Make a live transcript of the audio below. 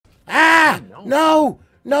No!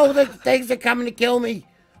 No, the things are coming to kill me!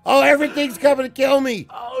 Oh, everything's coming to kill me!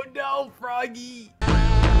 Oh no, Froggy!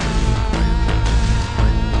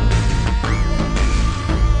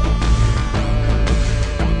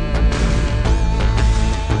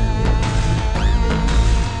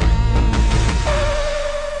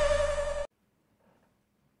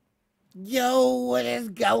 Yo, what is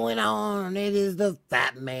going on? It is the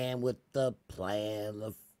fat man with the plan,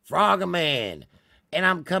 the Frogger Man. And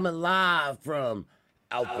I'm coming live from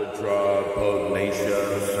Alphatron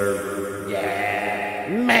Pugnacia server. Yeah,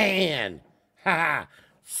 man. Haha.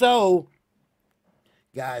 So,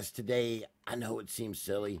 guys, today, I know it seems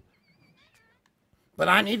silly, but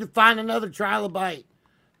I need to find another trilobite.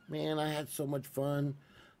 Man, I had so much fun.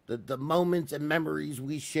 The moments and memories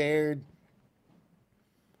we shared.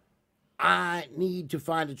 I need to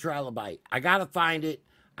find a trilobite. I gotta find it.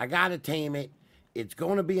 I gotta tame it. It's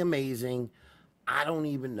gonna be amazing. I don't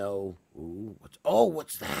even know. Ooh,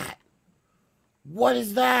 what's that? What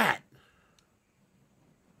is that?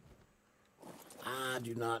 I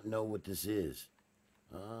do not know what this is.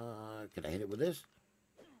 Can I hit it with this?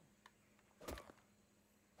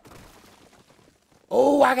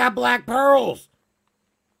 Oh, I got black pearls.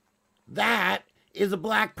 That is a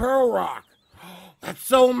black pearl rock. That's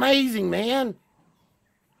so amazing, man.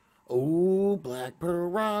 Oh, black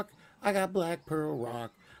pearl rock. I got black pearl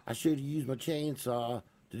rock. I should have used my chainsaw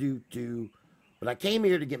to do. But I came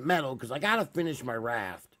here to get metal because I got to finish my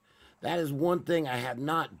raft. That is one thing I have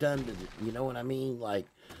not done to, you know what I mean? Like,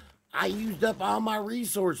 I used up all my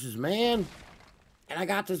resources, man. And I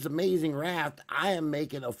got this amazing raft. I am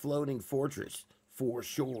making a floating fortress for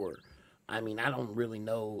sure. I mean, I don't really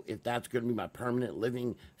know if that's going to be my permanent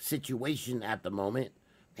living situation at the moment.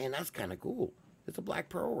 Man, that's kind of cool. It's a black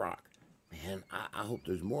pearl rock. Man, I hope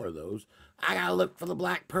there's more of those. I got to look for the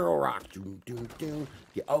black pearl rock. Doom, doom, doom.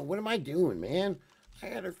 Oh, what am I doing, man? I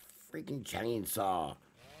got a freaking chainsaw.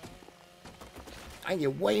 I can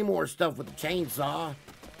get way more stuff with the chainsaw.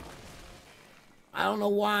 I don't know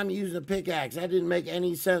why I'm using a pickaxe. That didn't make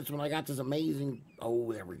any sense when I got this amazing...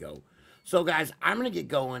 Oh, there we go. So, guys, I'm going to get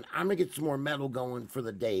going. I'm going to get some more metal going for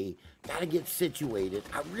the day. Got to get situated.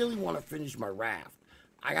 I really want to finish my raft.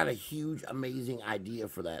 I got a huge, amazing idea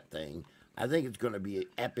for that thing. I think it's going to be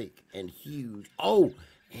epic and huge. Oh,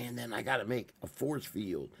 and then I got to make a force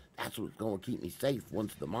field. That's what's going to keep me safe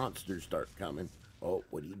once the monsters start coming. Oh,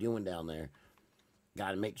 what are you doing down there?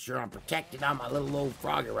 Got to make sure I'm protected on my little old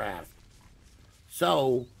froggy raft.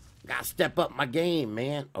 So, got to step up my game,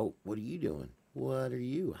 man. Oh, what are you doing? What are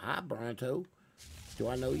you? Hi, Bronto. Do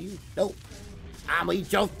I know you? Nope. I'm gonna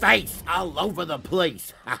eat your face all over the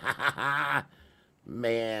place.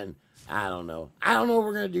 Man, I don't know. I don't know what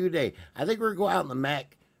we're gonna do today. I think we're gonna go out in the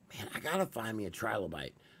mech. Man, I gotta find me a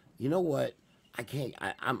trilobite. You know what? I can't.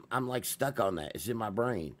 I'm like stuck on that. It's in my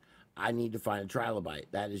brain. I need to find a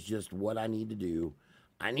trilobite. That is just what I need to do.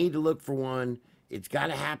 I need to look for one. It's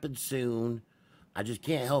gotta happen soon. I just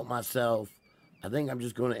can't help myself. I think I'm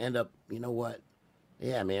just going to end up, you know what?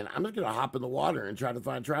 Yeah, man, I'm just going to hop in the water and try to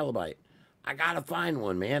find a trilobite. I got to find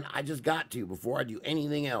one, man. I just got to before I do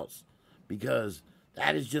anything else. Because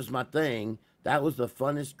that is just my thing. That was the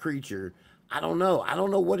funnest creature. I don't know. I don't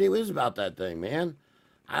know what it is about that thing, man.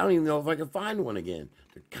 I don't even know if I can find one again.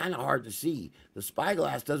 They're kind of hard to see. The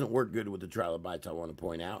spyglass doesn't work good with the trilobites, I want to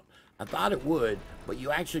point out. I thought it would, but you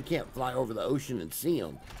actually can't fly over the ocean and see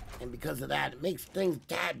them. And because of that, it makes things a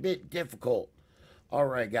tad bit difficult. All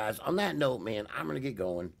right, guys, on that note, man, I'm going to get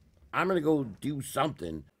going. I'm going to go do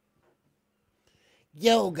something.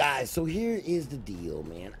 Yo, guys, so here is the deal,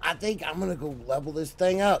 man. I think I'm going to go level this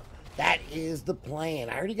thing up. That is the plan.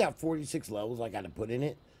 I already got 46 levels I got to put in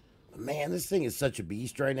it. But, man, this thing is such a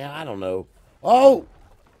beast right now. I don't know. Oh!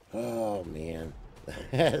 Oh, man.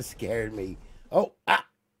 That scared me. Oh, ah!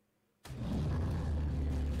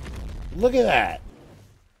 Look at that.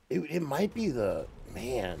 It might be the...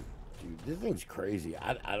 Man... Dude, this thing's crazy.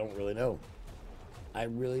 I don't really know. I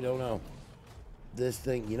really don't know. This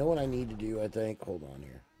thing, you know what I need to do, I think? Hold on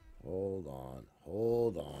here. Hold on.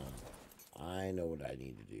 Hold on. I know what I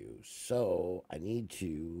need to do. So, I need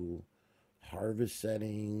to harvest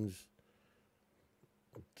settings,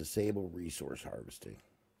 disable resource harvesting.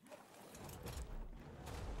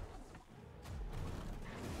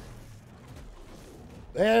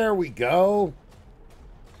 There we go.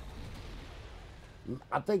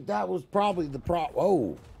 I think that was probably the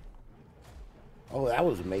whoa. Oh, that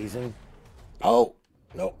was amazing. Oh,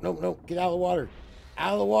 no, no, no. Get out of the water.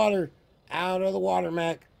 Out of the water. Out of the water,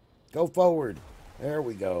 Mac. Go forward. There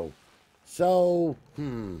we go. So,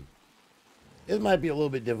 this might be a little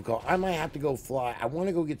bit difficult. I might have to go fly. I want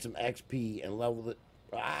to go get some XP and level it.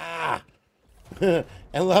 Ah! and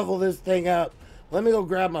level this thing up. Let me go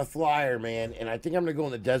grab my flyer, man. And I think I'm going to go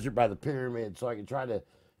in the desert by the pyramid so I can try to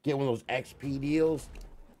get one of those XP deals.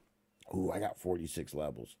 Ooh, I got 46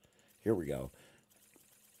 levels. Here we go.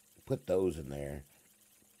 Put those in there.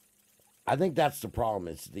 I think that's the problem.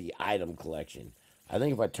 It's the item collection. I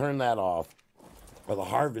think if I turn that off, or the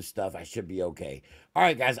harvest stuff, I should be okay. All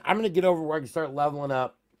right, guys, I'm going to get over where I can start leveling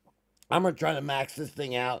up. I'm going to try to max this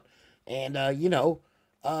thing out and,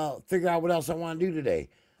 figure out what else I want to do today.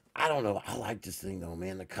 I don't know. I like this thing, though,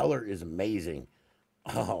 man. The color is amazing.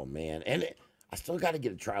 Oh, man. And I still got to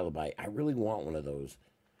get a trilobite. I really want one of those.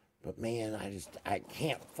 But, man, I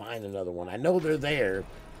can't find another one. I know they're there.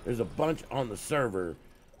 There's a bunch on the server.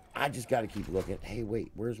 I just got to keep looking. Hey,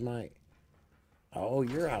 wait, where's my... Oh,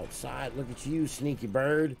 you're outside. Look at you, sneaky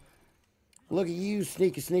bird. Look at you,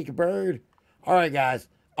 sneaky bird. All right, guys.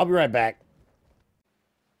 I'll be right back.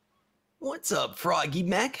 What's up, Froggy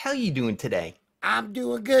Mac? How you doing today? I'm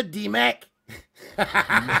doing good, D-Mac. Isn't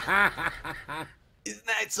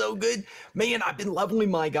that so good? Man, I've been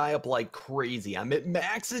leveling my guy up like crazy. I'm at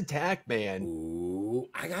max attack, man. Ooh,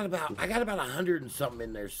 I got about 100 and something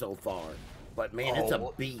in there so far. But, man, it's a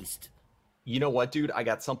beast. You know what, dude? I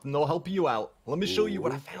got something that'll help you out. Let me show you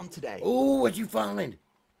what I found today. Ooh, what'd you find?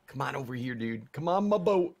 Come on over here, dude. Come on my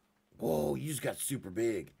boat. Whoa, you just got super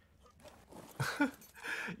big.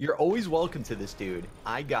 You're always welcome to this, dude.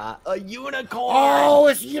 I got a unicorn. Oh,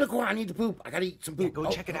 it's a unicorn. I need to poop. I gotta eat some poop. Yeah, go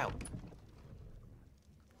check it out.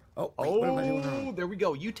 Oh, wait, what am I doing wrong? There we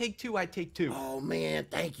go. You take two, I take two. Oh, man.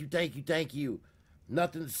 Thank you.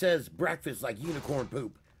 Nothing says breakfast like unicorn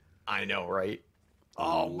poop. I know, right?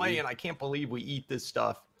 Oh, man, I can't believe we eat this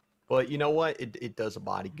stuff. But you know what? It does a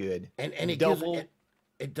body good. And it double.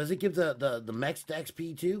 Does it give the mechs the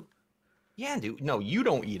XP too? Yeah, dude. No, you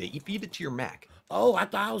don't eat it. You feed it to your mech. Oh, I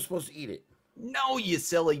thought I was supposed to eat it. No, you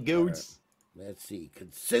silly goats. Right. Let's see.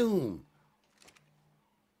 Consume.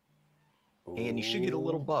 And you should get a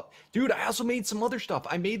little buff. Dude, I also made some other stuff.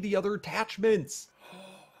 I made the other attachments.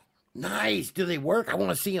 Nice. Do they work? I want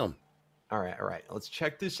to see them. All right. Let's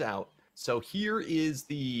check this out. So here is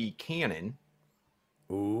the cannon.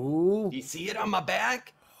 Ooh. Do you see it on my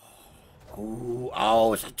back? Ooh.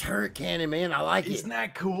 Oh, it's a turret cannon, man. I like it. Isn't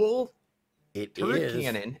that cool? It turret is.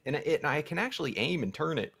 cannon, and I can actually aim and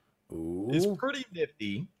turn it. Ooh. It's pretty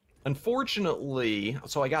nifty. Unfortunately,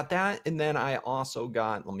 so I got that, and then I also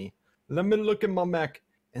got, let me look at my mech,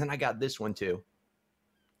 and then I got this one too.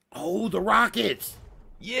 Oh, the rockets.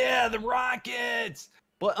 Yeah, the rockets.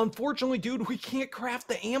 But unfortunately, dude, we can't craft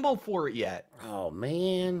the ammo for it yet. Oh,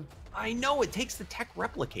 man. I know, it takes the tech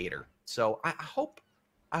replicator. So I hope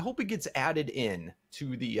it gets added in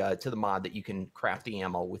to the mod that you can craft the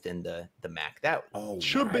ammo within the mech. That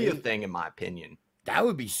should be a thing, in my opinion. That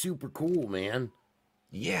would be super cool, man.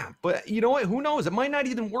 Yeah, but you know what? Who knows? It might not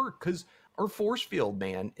even work because our force field,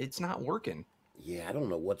 man, it's not working. Yeah, I don't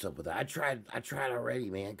know what's up with that. I tried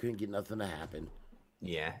already, man. Couldn't get nothing to happen.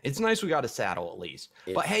 Yeah, it's nice we got a saddle at least.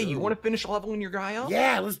 But hey, you want to finish leveling your guy up?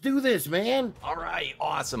 Yeah, let's do this, man. All right,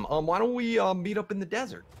 awesome. Why don't we meet up in the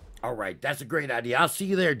desert? All right, that's a great idea. I'll see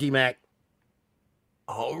you there, D-Mac.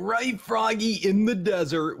 All right, Froggy, in the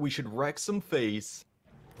desert. We should wreck some face.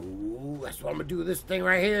 Ooh, that's what I'm gonna do with this thing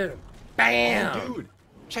right here. Bam! Oh, dude,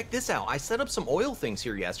 check this out. I set up some oil things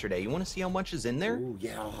here yesterday. You want to see how much is in there? Ooh,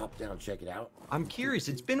 yeah, I'll hop down and check it out. I'm curious.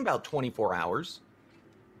 It's been about 24 hours.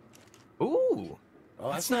 Ooh.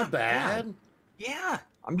 Oh, that's not bad. Yeah,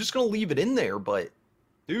 I'm just gonna leave it in there, but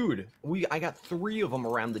dude, I got 3 of them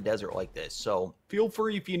around the desert like this, so feel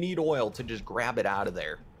free if you need oil to just grab it out of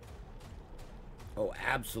there. Oh,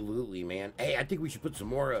 absolutely, man. Hey, I think we should put some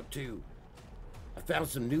more up too. I found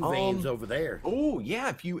some new veins over there. Oh yeah,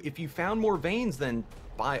 if you found more veins, then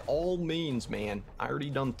by all means, man. I already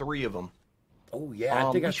done 3 of them. Oh yeah,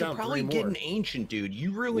 I think I found 3 more. You should probably get an ancient, dude.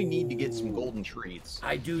 You really need to get some golden trees.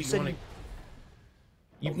 I do.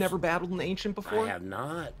 You've never battled an ancient before? I have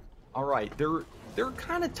not. All right, they're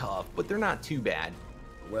kind of tough, but they're not too bad.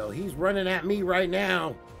 Well, he's running at me right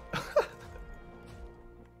now.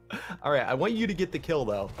 All right, I want you to get the kill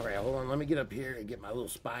though. All right, hold on. Let me get up here and get my little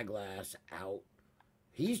spyglass out.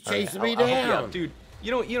 He's chasing me down, dude.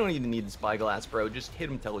 You don't even need the spyglass, bro. Just hit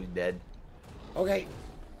him till he's dead. Okay.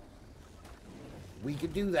 We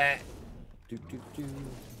could do that.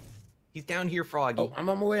 He's down here, Froggy. Oh, I'm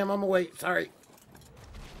on my way. Sorry.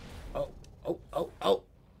 Oh.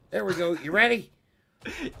 There we go. You ready?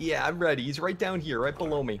 Yeah, I'm ready. He's right down here, right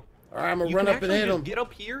below me. All right, I'm gonna run up and hit him. Get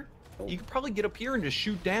up here. You can probably get up here and just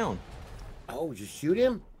shoot down. Oh, just shoot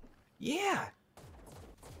him? Yeah.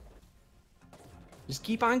 Just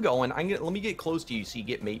keep on going. Let me get close to you so you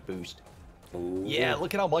get mate boost. Ooh. Yeah,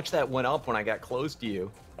 look at how much that went up when I got close to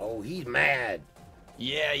you. Oh, he's mad.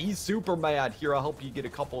 Yeah, he's super mad. Here, I'll help you get a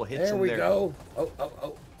couple of hits There in we there. go.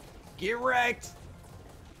 Oh. Get wrecked.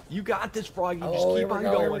 You got this, Froggy. Just Oh, keep on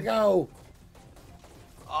here going. we go.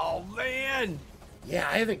 Oh, man. Yeah,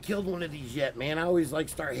 I haven't killed one of these yet, man. I always like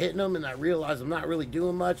start hitting them and I realize I'm not really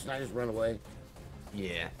doing much and I just run away.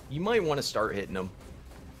 Yeah, you might want to start hitting them.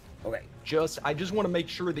 Okay. I just want to make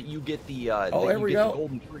sure that you get the there the we go.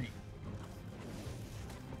 golden tree.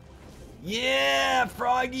 Yeah,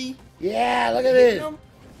 Froggy. Yeah, look at this. Oh,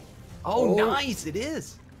 Oh. nice. It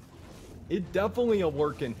is. It definitely is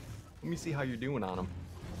working. Let me see how you're doing on them.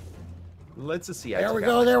 Let's just see. There we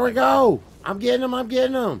go. I'm getting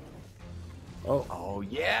him. Oh,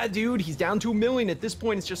 yeah, dude. He's down to 1 million. At this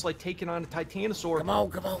point, it's just like taking on a Titanosaur. Come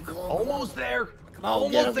on. Almost there. Come on,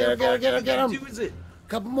 Almost get him. Do it.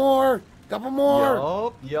 Couple more.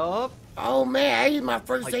 Yup. Oh, man, I used my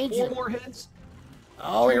first Like ancient. 4 more hits.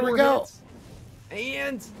 Oh, 2 here we more go. hits.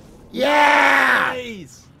 And Yeah.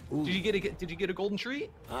 nice. Ooh. Did you get a golden tree?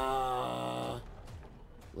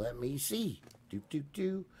 Let me see.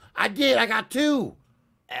 I did. I got 2.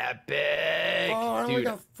 Epic. Oh, I only Dude.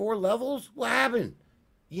 got 4 levels. What happened?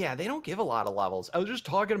 Yeah, they don't give a lot of levels. I was just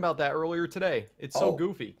talking about that earlier today. It's so Oh.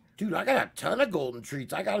 goofy. Dude, I got a ton of golden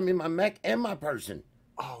treats. I got them in my mech and my person.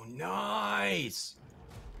 Oh, nice.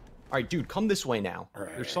 All right, dude, come this way now. All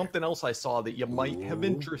right. There's something else I saw that you might have Ooh.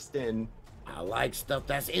 interest in. I like stuff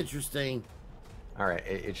that's interesting. All right,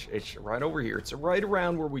 it's right over here. It's right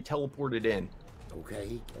around where we teleported in.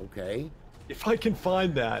 Okay. If I can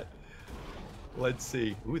find that. Let's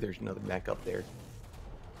see. Ooh, there's another mech up there.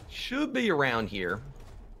 Should be around here.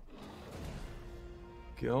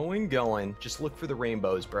 Going. Just look for the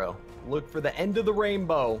rainbows, bro. Look for the end of the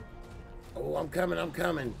rainbow. Oh, I'm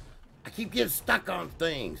coming. I keep getting stuck on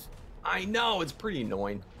things. I know, it's pretty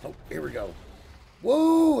annoying. Oh, here we go.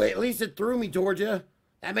 Whoa, at least it threw me towards you.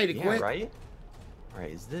 That made it Yeah, quick. right? All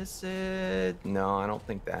right, is this it? No, I don't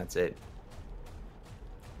think that's it.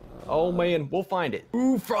 Oh, man, we'll find it.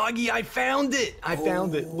 Ooh, Froggy, I found it. I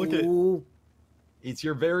found it. Look at it. It's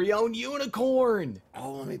your very own unicorn.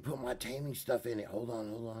 Oh, let me put my taming stuff in it. Hold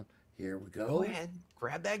on. Here we go. Go ahead.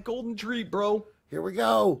 Grab that golden treat, bro. Here we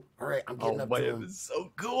go. All right, I'm getting Oh, up to man, him. this is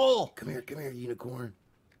so cool. Come here, unicorn.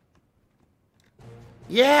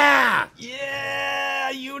 Yeah!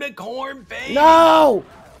 Yeah, unicorn, baby. No!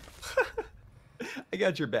 I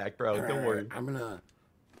got your back, bro. All Don't right, worry. I'm gonna...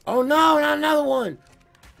 Oh, no, not another one.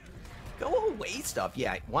 Go away, stuff.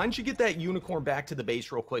 Yeah, why don't you get that unicorn back to the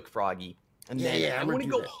base real quick, Froggy? And then I I'm want to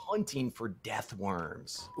gonna go do hunting for death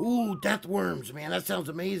worms. Ooh, death worms, man. That sounds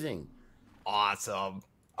amazing. Awesome.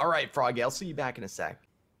 All right, Froggy, I'll see you back in a sec.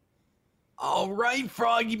 All right,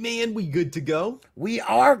 Froggy, man, we good to go? We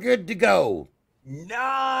are good to go.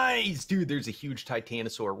 Nice! Dude, there's a huge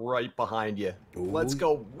Titanosaur right behind you. Ooh. Let's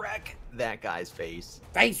go wreck that guy's face.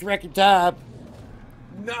 Face wrecking time.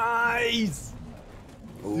 Nice!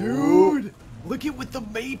 Ooh. Dude, look at with the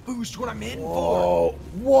mate boost what I'm hitting for.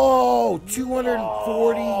 Whoa,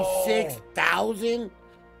 246,000?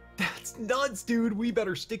 That's nuts, dude. We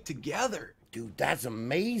better stick together. Dude, that's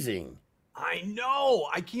amazing. I know.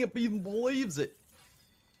 I can't even believe it.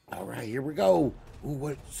 All right, here we go.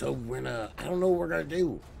 Ooh, so I don't know what we're gonna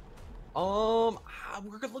do. We're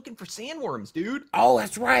looking for sandworms, dude. Oh,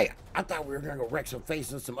 that's right. I thought we were gonna go wreck some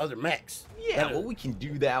face on some other mechs. Yeah, well, we can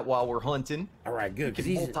do that while we're hunting. All right, good.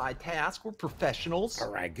 We can multitask. We're professionals.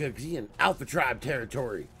 All right, good, because he's in Alpha Tribe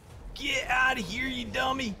territory. Get out of here, you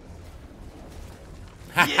dummy.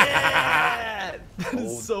 Yeah! That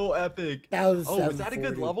is so epic. That was Oh, is that a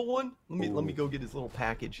good 740. level one? Let me go get his little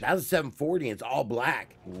package. That was 740 and it's all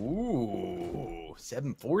black. Ooh,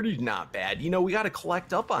 740 is not bad. You know, we got to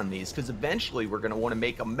collect up on these because eventually we're going to want to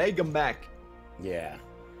make a mega mech. Yeah.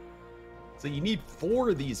 So you need 4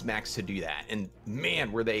 of these mechs to do that. And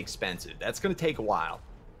man, were they expensive. That's going to take a while.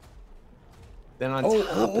 Then on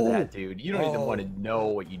top of that, dude, you don't even want to know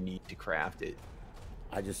what you need to craft it.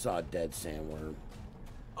 I just saw a dead sandworm.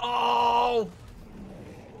 Oh!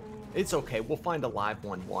 It's okay. We'll find a live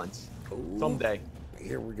one once. Ooh. Someday.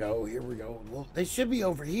 Here we go. Well, they should be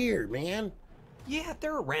over here, man. Yeah,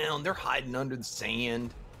 they're around. They're hiding under the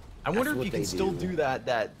sand. I wonder if what you can they still do. do that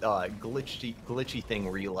glitchy thing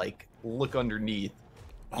where you like look underneath.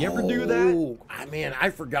 You ever do that? I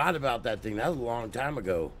forgot about that thing. That was a long time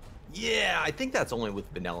ago. Yeah, I think that's only with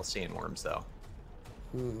vanilla sandworms though.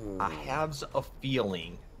 I have a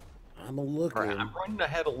feeling. I'm looking. All right, I'm running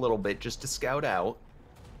ahead a little bit just to scout out.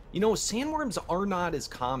 You know, sandworms are not as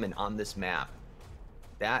common on this map.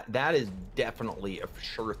 That is definitely a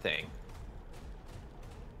sure thing.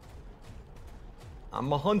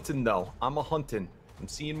 I'm a hunting though. I'm a hunting. I'm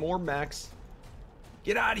seeing more mechs.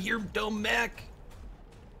 Get out of here, dumb mech.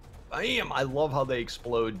 Bam! I love how they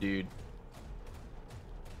explode, dude.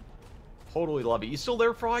 Totally love it. You still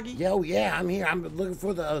there, Froggy? Yo, yeah, I'm here. I'm looking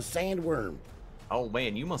for the sandworm. Oh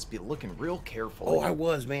man, you must be looking real careful. Oh, I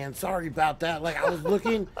was, man. Sorry about that. Like I was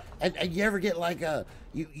looking, and you ever get like a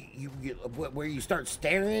you where you start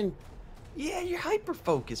staring? Yeah, you're hyper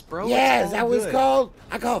focused, bro. Yeah, is that what it's called?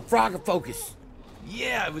 I call it frog focus.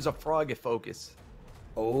 Yeah, it was a frog focus.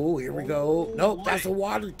 Oh, here we go. Nope, boy. that's a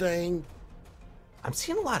water thing. I'm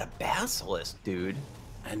seeing a lot of basilisk, dude.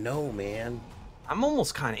 I know, man. I'm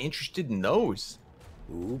almost kind of interested in those.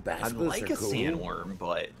 Ooh, I'd basilisks like are a cool. sandworm,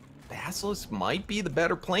 but basilisk might be the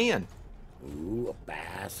better plan. Ooh, a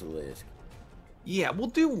basilisk. Yeah, we'll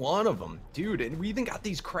do one of them, dude. And we even got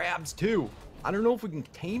these crabs too. I don't know if we can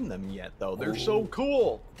tame them yet, though. They're so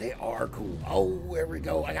cool. They are cool. Oh, there we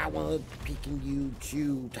go. I got one of the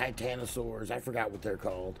Pugnacia Titanosaurs. I forgot what they're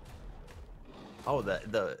called. Oh, the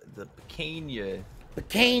Pugnacia.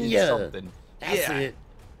 Pugnacia. Something. That's yeah, it.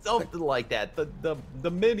 something like that.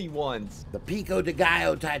 The mini ones. The Pico de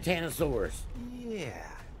Gallo Titanosaurs. Yeah,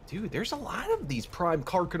 dude. There's a lot of these prime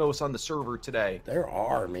Carcanos on the server today. There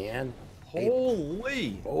are, man.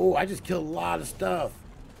 Holy. Oh, I just killed a lot of stuff.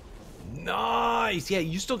 Nice. Yeah,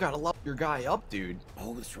 you still gotta level your guy up, dude.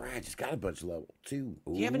 Oh, that's right. I just got a bunch of level 2.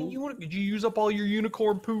 Ooh. Yeah, but did you use up all your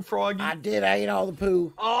unicorn poo, Froggy? I did. I ate all the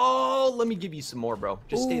poo. Oh, let me give you some more, bro.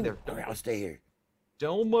 Just stay there. All right, I'll stay here.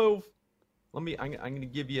 Don't move. I'm gonna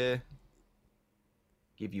give you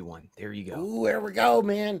one. There you go. Ooh, there we go,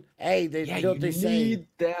 man. Hey, Yeah, you know what they say? need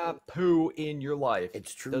that poo in your life.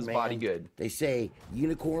 It's true, Does man. body good. They say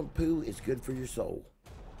unicorn poo is good for your soul.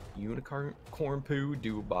 Unicorn poo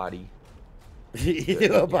do body.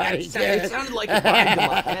 Your body It sounded like it body to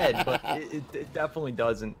my head, but it definitely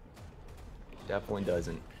doesn't. Definitely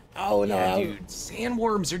doesn't. Oh no, Yeah, dude,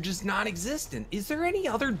 sandworms are just non-existent. Is there any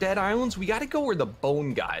other dead islands? We got to go where the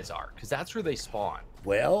bone guys are, because that's where they spawn.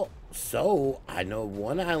 Well, so I know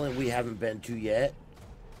one island we haven't been to yet,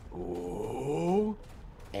 Oh,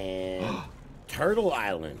 and Turtle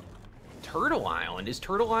Island. Turtle Island. Is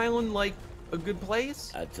Turtle Island like a good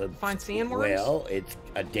place? To find sandworms? Well, it's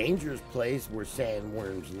a dangerous place where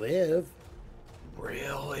sandworms live.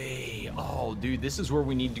 Really? Oh, dude, this is where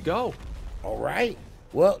we need to go. All right.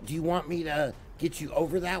 Well, do you want me to get you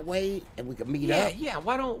over that way and we can meet up? Yeah.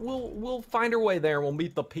 Why don't we'll find our way there? We'll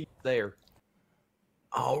meet the people there.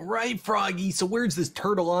 All right, Froggy. So where's this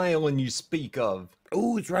Turtle Island you speak of?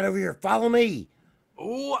 Ooh, it's right over here. Follow me.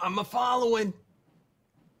 Ooh, I'm a following.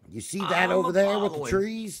 You see that over there with the following.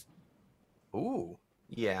 trees? Ooh,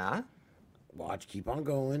 yeah. Watch, keep on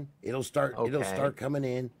going. It'll start. It'll Okay. start coming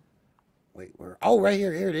in. Wait, where? Oh, right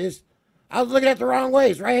here. Here it is. I was looking at the wrong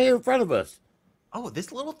way. It's right here in front of us. Oh,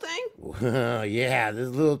 this little thing? Yeah, this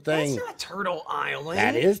little thing. That's not Turtle Island.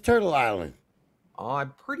 That is Turtle Island. Oh,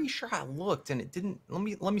 I'm pretty sure I looked and it didn't.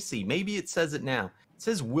 Let me see. Maybe it says it now. It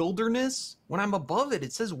says wilderness. When I'm above it,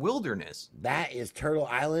 it says wilderness. That is Turtle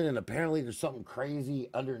Island, and apparently there's something crazy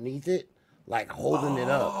underneath it, like holding it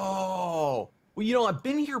up. Oh, well, I've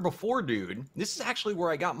been here before, dude. This is actually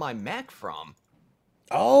where I got my mech from.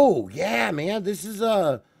 Oh, yeah, man. This is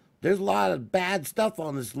there's a lot of bad stuff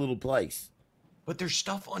on this little place. But there's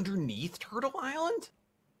stuff underneath Turtle Island?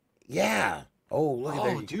 Yeah. Oh, look at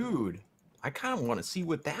that. Oh, dude. I kind of want to see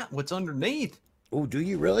what's underneath. Oh, do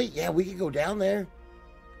you really? Yeah, we could go down there.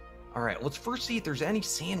 All right, let's first see if there's any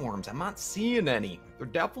sandworms. I'm not seeing any. They're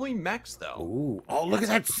definitely mechs, though. Ooh. Oh, look at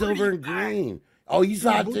that That's a silver and pretty mech. green. Oh, you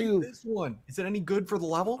saw it Look at too. this one. Is it any good for the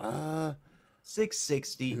level?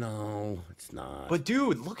 660. No, it's not. But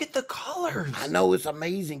dude, look at the colors. I know it's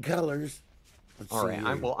amazing colors. Let's All see right,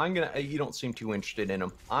 here. I'm gonna. You don't seem too interested in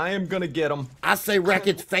them. I am gonna get them. I say wreck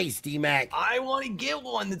its face, D-Mac. I want to get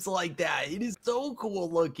one that's like that. It is so cool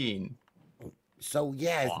looking. So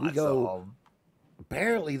yeah, if we go,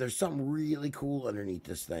 apparently there's something really cool underneath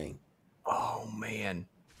this thing. Oh man.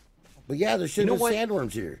 But yeah, there should You have know been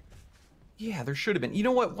sandworms here. Yeah, there should have been. You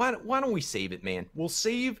know what? Why don't we save it, man? We'll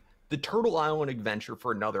save the Turtle Island adventure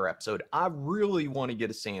for another episode. I really want to get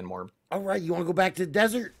a sandworm. All right, you want to go back to the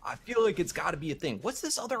desert? I feel like it's got to be a thing. What's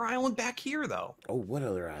this other island back here, though? Oh, what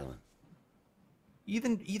other island?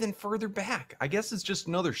 Even further back. I guess it's just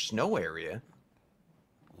another snow area.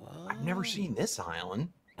 I've never seen this island.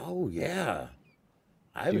 Oh yeah.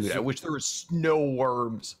 Dude, I wish there was snow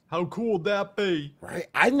worms. How cool would that be? Right,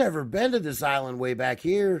 I've never been to this island way back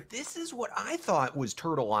here. This is what I thought was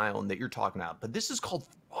Turtle Island that you're talking about, but this is called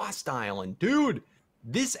Frost Island. Dude,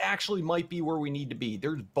 this actually might be where we need to be.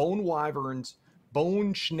 There's bone wyverns,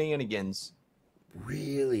 bone shenanigans.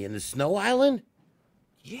 Really, in the snow island?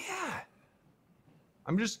 Yeah.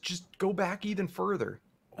 I'm just go back even further.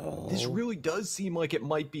 Oh, This really does seem like it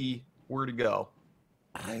might be where to go.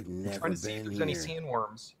 I've I'm never trying to see if been there's here. any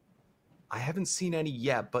sandworms. I haven't seen any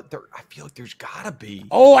yet, but I feel like there's gotta be.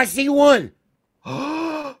 Oh, I see one.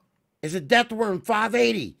 It's a deathworm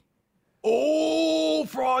 580. Oh,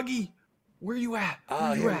 Froggy. Where you at?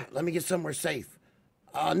 Where you Here, at? let me get somewhere safe.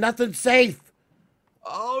 Nothing safe.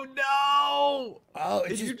 Oh, no. Oh,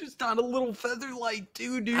 And you're just on a little feather light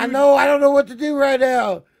too, dude. I know. I don't know what to do right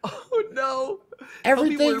now. Oh, no. Tell me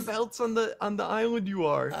Everything's whereabouts on the island you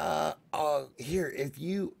are. Here, if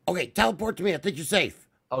you okay, teleport to me. I think you're safe.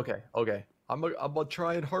 Okay. I'm gonna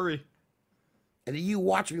try and hurry. And then you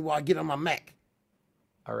watch me while I get on my mech.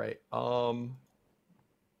 All right.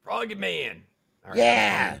 Froggy Man. All right,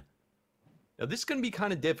 Yeah. now this is gonna be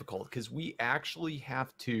kind of difficult because we actually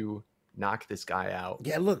have to knock this guy out.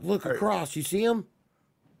 Yeah, look All right. across. You see him?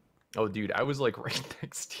 Oh, dude, I was like right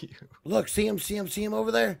next to you. Look, see him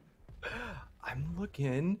over there? I'm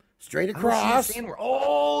looking. Straight I don't see a across. sandworm.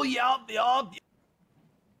 Oh, yup.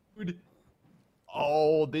 Dude.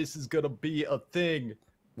 Oh, this is gonna be a thing.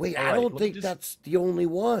 Wait, All I right, don't let me think just- that's the only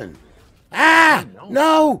one. Ah!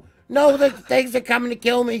 Oh, No, the things are coming to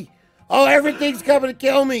kill me. Oh, everything's coming to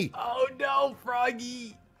kill me. Oh no,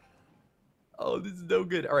 Froggy. Oh, this is no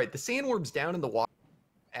good. All right, the sandworms down in the water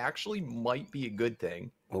actually might be a good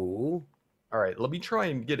thing. Oh. All right, let me try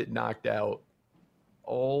and get it knocked out.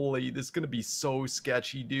 Holy, this is gonna be so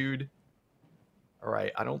sketchy, dude. All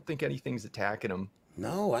right, I don't think anything's attacking him.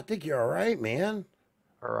 No, I think you're all right, man.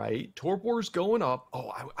 All right, torpor's going up.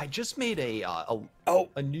 Oh, I just made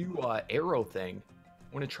a new arrow thing.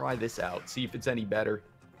 I want to try this out, see if it's any better.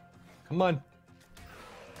 Come on.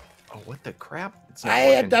 Oh, what the crap? It's not I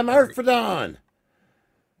had working. Dimorphodon.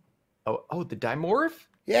 Oh, the Dimorph?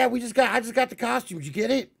 Yeah, I just got the costumes. You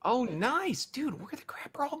get it? Oh, nice, dude. Where the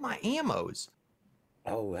crap are all my ammos?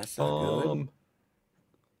 Oh, that's not good.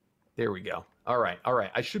 There we go. All right.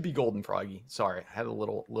 I should be golden, Froggy. Sorry, I had a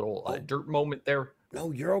little dirt moment there.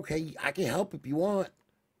 No, you're okay. I can help if you want.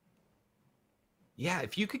 Yeah,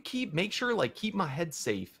 if you could make sure keep my head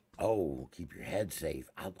safe. Oh, keep your head safe.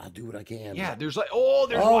 I'll do what I can. Yeah, there's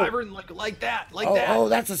wyvern like that. Oh,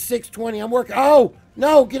 that's a 620. I'm working. Oh,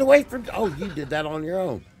 no, get away from. Oh, you did that on your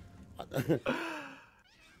own.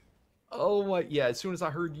 Oh my, yeah. As soon as I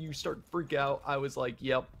heard you start to freak out, I was like,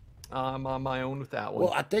 "Yep, I'm on my own with that one."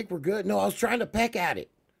 Well, I think we're good. No, I was trying to peck at it.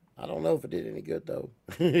 I don't know if it did any good though.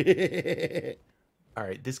 All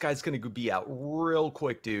right, this guy's gonna be out real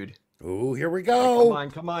quick, dude. Oh, here we Right, go.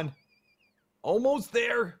 come on. Almost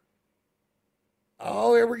there.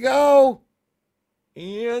 Oh, here we go.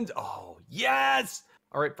 And oh yes.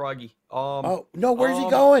 All right, Froggy. Oh no, where's he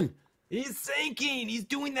going? He's sinking. He's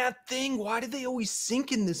doing that thing. Why do they always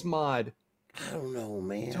sink in this mod? I don't know,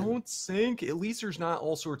 man. Don't sink. At least there's not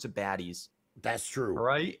all sorts of baddies. That's true. All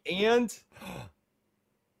right, and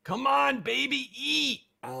come on, baby, eat.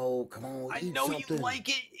 Oh, come on. I eat know something. you like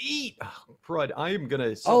it. Eat. Oh, Crud, I am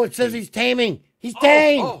gonna. Oh, it says suffocate. he's taming. He's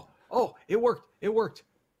tamed. Oh, it worked.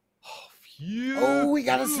 Oh, phew. Oh, we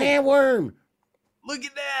got a sandworm. Look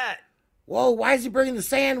at that. Whoa, why is he bringing the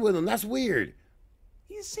sand with him? That's weird.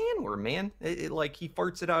 He's a sandworm, man. Like he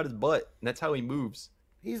farts it out his butt, and that's how he moves.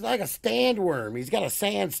 He's like a standworm. He's got a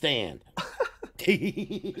sand stand.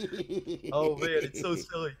 Oh man, it's so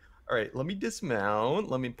silly. All right, let me dismount.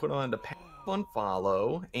 Let me put on the path on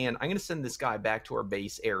follow, and I'm gonna send this guy back to our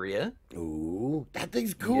base area. Ooh, that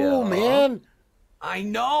thing's cool, Yeah. man. I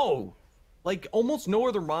know. Like almost no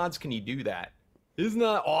other mods can you do that. Isn't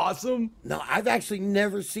that awesome? No, I've actually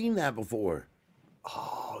never seen that before.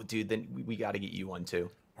 Oh, dude, then we got to get you one too.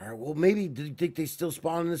 All right, well, maybe, do you think they still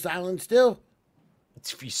spawn on this island still?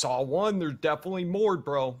 If you saw one, there's definitely more,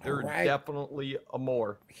 bro. There's right. definitely a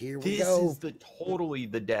more. Here we This go. is totally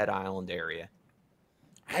the dead island area.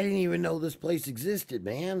 I didn't even know this place existed,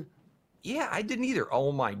 man. Yeah, I didn't either.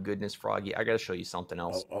 Oh my goodness, Froggy. I got to show you something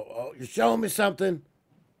else. Oh, you're showing me something.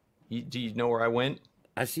 Do you know where I went?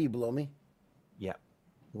 I see you below me. Yeah.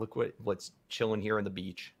 Look what's chilling here on the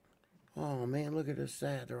beach. Oh, man, look at this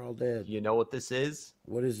sad. They're all dead. You know what this is?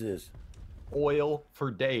 What is this? Oil for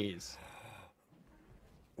days.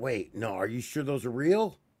 Wait, no, are you sure those are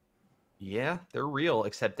real? Yeah, they're real,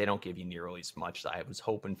 except they don't give you nearly as much as I was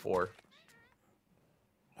hoping for.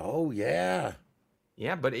 Oh, yeah.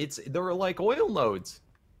 Yeah, but they're like oil nodes.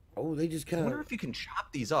 Oh, they just I kind wonder of... if you can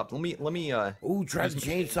chop these up. Let me Ooh, try the use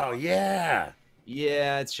my chainsaw. Yeah.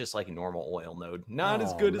 Yeah, it's just like a normal oil node. Not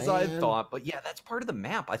as Oh, good as I man. thought, but yeah, that's part of the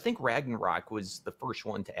map. I think Ragnarok was the first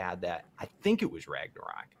one to add that. I think it was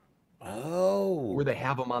Ragnarok. Oh. Where they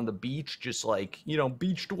have them on the beach, just like, you know,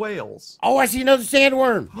 beached whales. Oh, I see another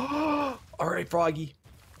sandworm. All right, Froggy.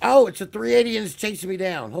 Oh, it's a 380 and it's chasing me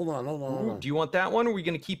down. Hold on, hold on, hold on. Do you want that one, or are we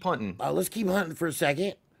going to keep hunting? Let's keep hunting for a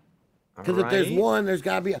second. Because All if there's right. one, there's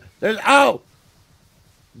got to be... Oh!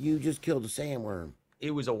 You just killed a sandworm.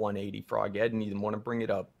 It was a 180, Froggy. I didn't even want to bring it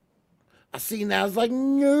up. I seen that. I was like,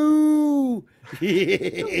 no.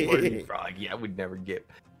 Froggy, I would never get...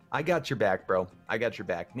 I got your back, bro. I got your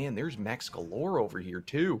back. Man, there's Max galore over here,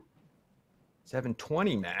 too.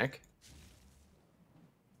 720, Mac.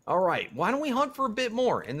 All right, why don't we hunt for a bit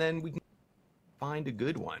more, and then we can find a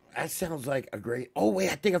good one. That sounds like a great... Oh,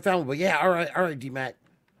 wait, I think I found one. But yeah, all right, D-Mac.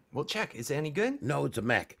 Well, check. Is it any good? No, it's a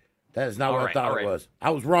mech. That is not what I thought it was. I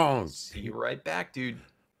was wrong. See you right back, dude.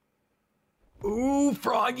 Ooh,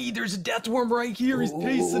 Froggy, there's a death worm right here. He's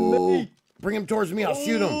chasing me. Bring him towards me. I'll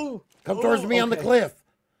shoot him. Come towards me on the cliff.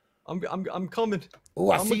 I'm coming.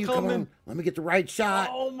 Oh, I see you coming. Let me get the right shot.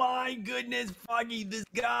 Oh my goodness, Froggy, this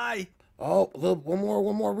guy. Oh, one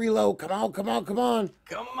more reload. Come on.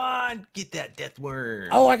 Come on, get that death worm.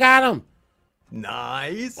 Oh, I got him.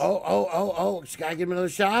 Nice. Oh. Just gotta give him another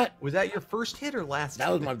shot. Was that your first hit or last hit?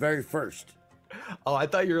 That was my very first. Oh, I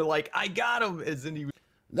thought you were like, I got him, as in he was...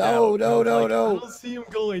 No. I don't see him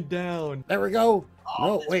going down. There we go. Oh,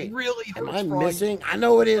 no, wait. Really hurts, am I Froggy. missing? I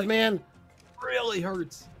know it is, man. Really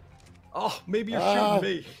hurts. Oh, maybe you're shooting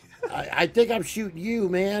me. I think I'm shooting you,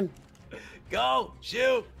 man. Go,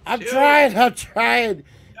 shoot. I'm trying.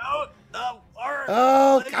 No,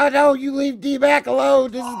 Oh, God, no, you leave D-Mac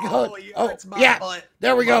alone. This is good. Oh, yeah. Butt.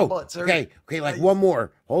 There we go. Butt, okay, like one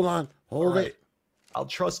more. Hold on. Hold it. I'll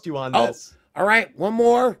trust you on this. All right, one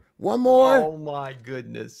more. Oh, my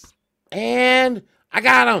goodness. And I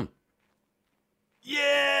got him.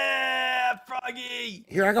 Yeah, Froggy.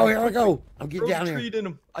 Here I go. I'm getting down here.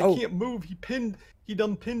 Him. I can't move. He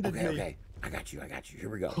done pinned me. Okay. I got you. Here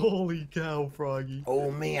we go. Holy cow, Froggy. Oh,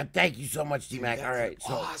 man. Thank you so much, D-Mac. All right.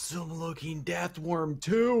 So awesome looking death worm,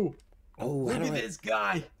 too. Oh, look at this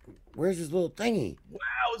guy. Where's his little thingy?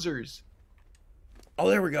 Wowzers. Oh,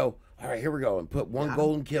 there we go. All right, here we go. And put one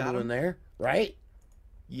golden kibble in there, right?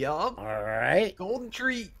 Yup. All right. Golden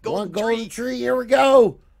tree. Golden tree. Here we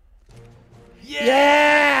go.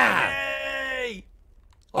 Yeah. Yay.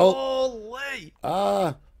 Holy.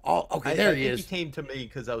 Okay, there he is. He came to me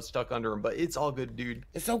because I was stuck under him, but it's all good, dude.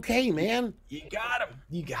 It's okay, man. You got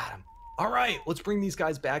him. All right, let's bring these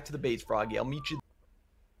guys back to the base, Froggy. I'll meet you.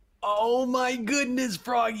 Oh my goodness,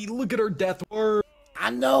 Froggy! Look at our death worm. I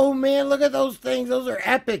know, man. Look at those things. Those are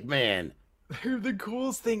epic, man. They're the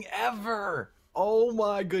coolest thing ever. Oh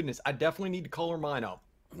my goodness! I definitely need to color mine up.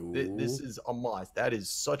 This is a must. That is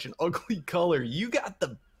such an ugly color. You got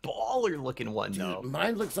the baller looking one, though.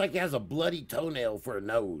 Mine looks like it has a bloody toenail for a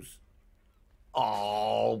nose.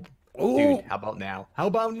 Oh, ooh. Dude, how about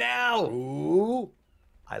now? Ooh.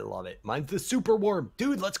 I love it. Mine's the super worm.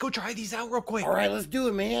 Dude, let's go try these out real quick. All right, let's do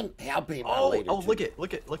it, man. Hey, I'll pay mine later. Oh, look it. We're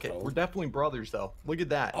definitely brothers, though. Look at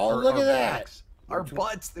that. Oh, look at that. Backs. Our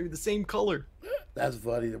butts, they're the same color. That's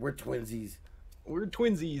funny. We're twinsies. We're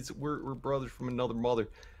twinsies. We're brothers from another mother.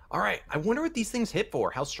 All right, I wonder what these things hit for,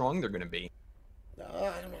 how strong they're going to be.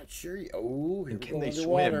 I'm not sure. Oh, here can they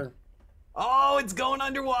underwater. swim? Oh, it's going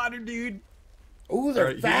underwater, dude. Oh,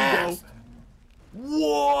 they're fast.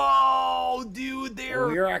 Whoa, dude,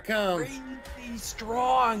 they're here I come. Crazy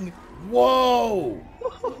strong. Whoa.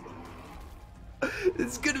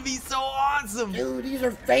 It's going to be so awesome. Dude, these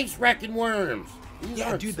are face wrecking worms.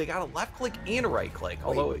 Dude, they got a left click and a right click.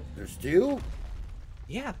 Although there's two?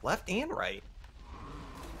 Yeah, left and right.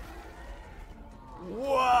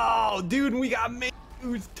 Whoa, dude, we got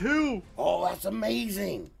mantiques too. Oh, that's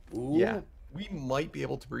amazing. Ooh. Yeah, we might be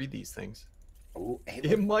able to breed these things. Ooh, hey,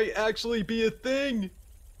 it might actually be a thing.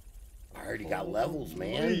 I already got levels,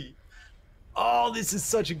 man. Oh, this is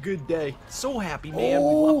such a good day. So happy, man.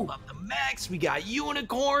 We leveled up the max. We got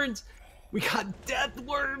unicorns. We got death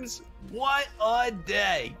worms. What a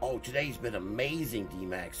day. Oh, today's been amazing,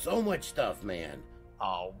 D-Max. So much stuff, man.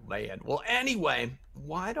 Oh, man. Well, anyway,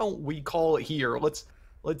 why don't we call it here? Let's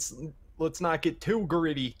not get too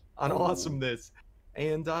gritty on awesomeness.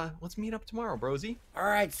 And let's meet up tomorrow, Brosy. All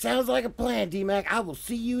right, sounds like a plan, D-Mac. I will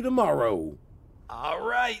see you tomorrow. All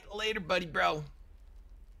right, later, buddy, bro.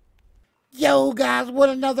 Yo, guys, what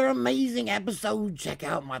another amazing episode. Check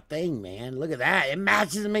out my thing, man. Look at that. It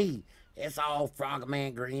matches me. It's all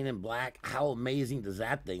Frogman green and black. How amazing does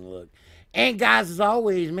that thing look? And, guys, as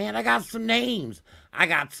always, man, I got some names.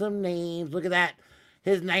 Look at that.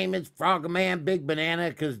 His name is Frogman Big Banana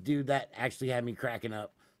because, dude, that actually had me cracking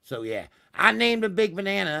up. So, yeah, I named him Big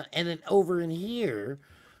Banana. And then over in here,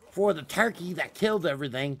 for the turkey that killed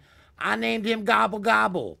everything, I named him Gobble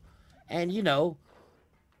Gobble. And, you know,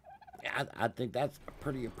 I think that's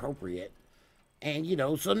pretty appropriate. And, you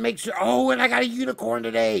know, so make sure. Oh, and I got a unicorn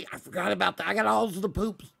today. I forgot about that. I got all the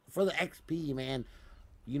poops for the XP, man.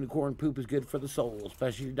 Unicorn poop is good for the soul,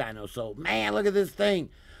 especially your dino soul. Man, look at this thing.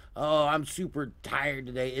 Oh, I'm super tired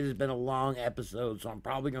today. It has been a long episode, so I'm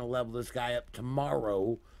probably going to level this guy up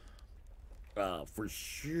tomorrow. For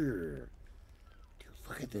sure. Dude,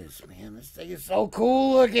 look at this, man. This thing is so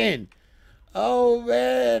cool looking. Oh,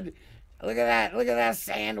 man. Look at that. Look at that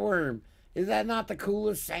sandworm. Is that not the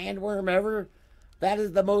coolest sandworm ever? That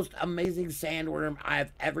is the most amazing sandworm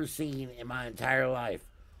I've ever seen in my entire life.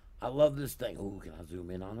 I love this thing. Oh, can I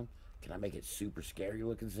zoom in on him? Can I make it super scary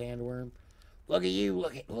looking sandworm? Look at you.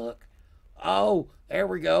 Look. Oh, there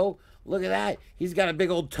we go. Look at that. He's got a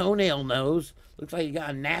big old toenail nose. Looks like he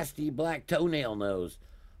got a nasty black toenail nose.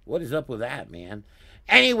 What is up with that, man?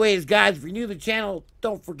 Anyways, guys, if you're new to the channel,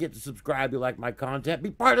 don't forget to subscribe if you like my content.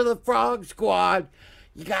 Be part of the Frog Squad.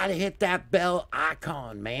 You got to hit that bell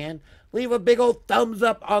icon, man. Leave a big old thumbs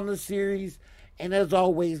up on the series. And as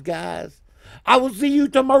always, guys, I will see you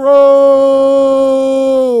tomorrow.